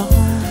 move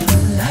on.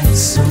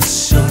 Life's so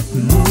short,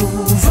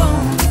 move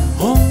on.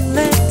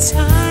 Only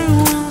time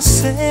will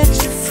set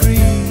you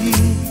free.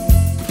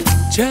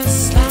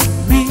 Just like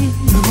me,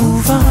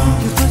 move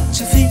on. You put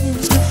your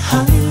feelings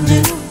behind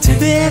you.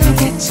 Better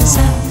get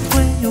yourself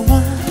where you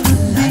want to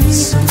be.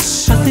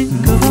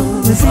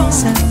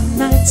 days and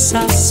nights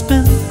I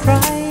spent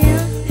crying,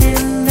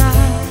 and I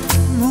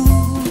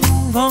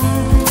move on.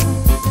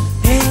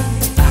 Hey,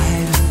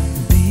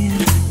 I've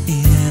been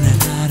in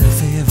and out of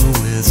favor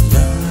with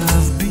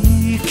love,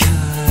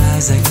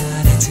 because I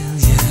gotta tell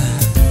you,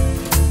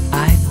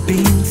 I've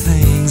been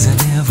things I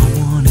never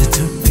wanted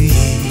to be.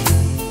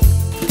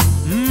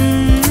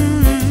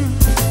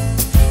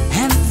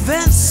 And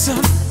then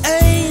some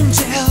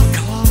angel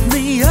called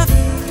me up,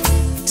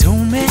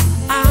 told me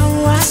I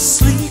was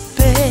sleeping.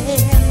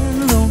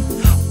 Don't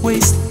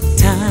waste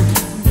time,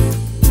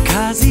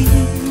 'cause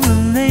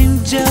even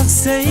angels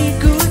say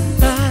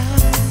goodbye.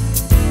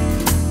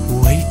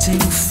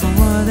 Waiting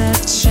for that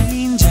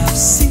change of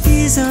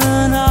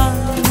season. All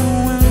the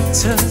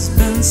winter's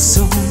been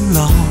so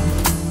long,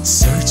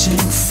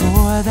 searching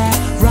for that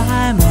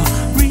rhyme or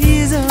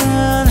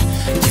reason.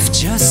 You've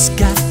just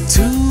got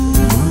to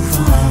move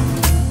on.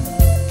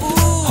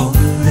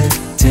 Hold it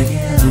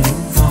together,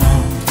 move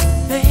on.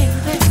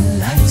 Baby,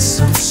 life's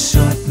so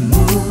short,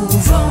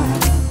 move on.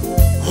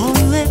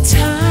 Only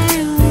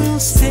time will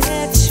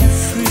set you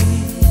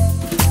free,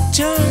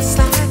 just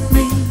like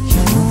me.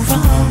 You move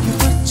on, you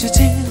put your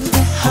tears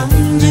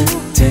behind you.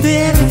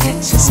 Better get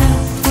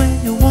yourself where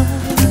you want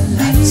to be.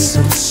 Life's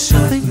so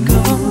short, think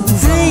of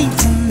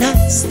days and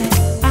nights that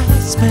I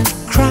spent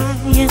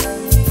crying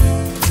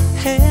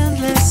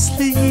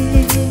endlessly.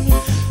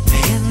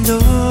 And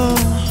oh,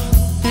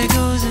 there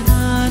goes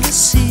another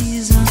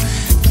season,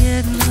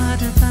 getting hard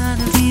to find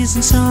a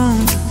decent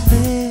song to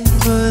play.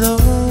 But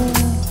oh,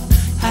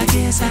 I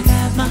guess I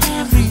got my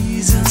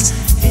reasons.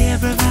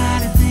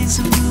 Everybody thinks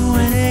I'm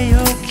doing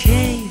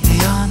A-okay. They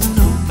ought to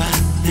know by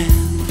now.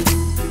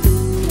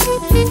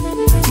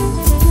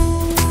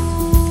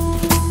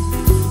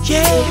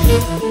 Yeah.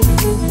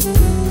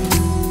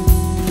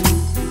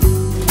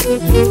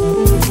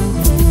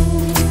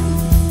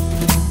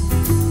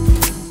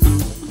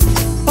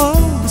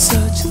 Oh,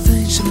 such a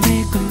thing should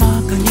make a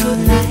mark on your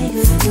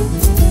life.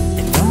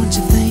 And don't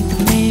you think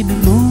that maybe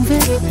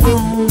moving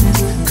on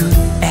is good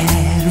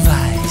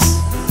advice?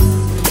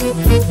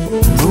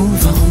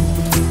 Move on,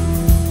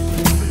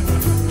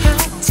 I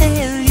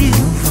tell you.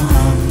 Move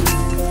on,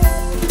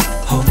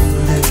 hold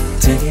it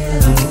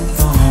together,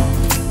 move on.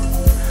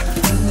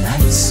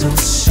 Life's so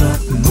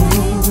short,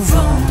 move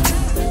on.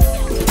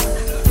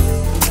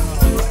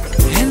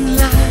 And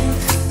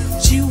life,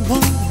 she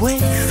won't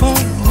wait for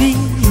me.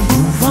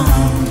 Move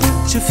on,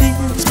 put your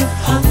feelings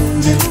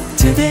behind you.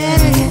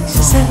 Better get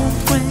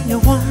yourself where you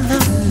wanna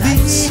be.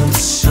 Life's so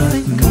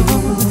short, move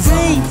on.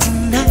 Days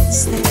and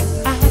nights that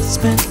I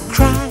spent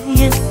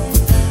crying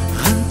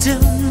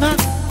until my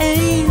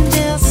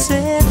angel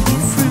set me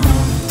free.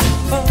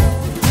 Oh,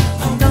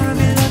 I'm gonna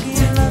be lucky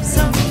to love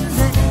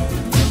someday.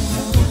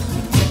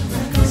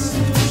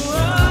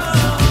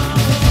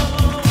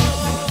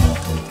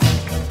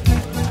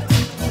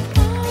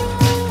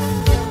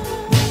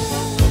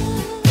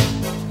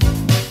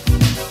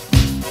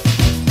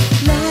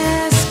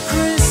 Last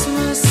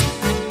Christmas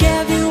I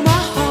gave you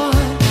my heart,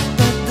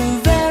 but the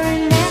very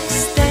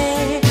next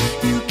day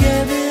you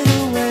gave it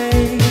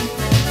away.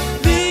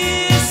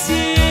 This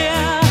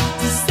year,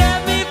 to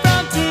save me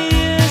from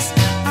tears,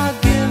 I'll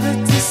give it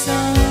to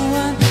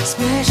someone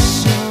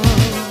special.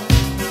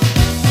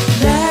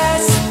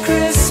 Last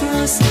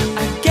Christmas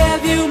I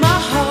gave you my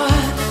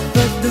heart,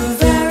 but the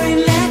very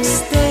next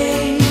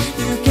day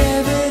you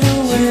gave it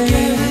away.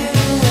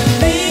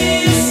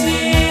 This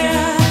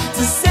year,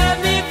 to save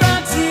me from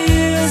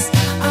tears,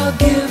 I'll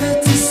give it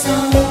to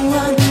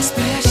someone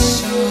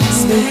special.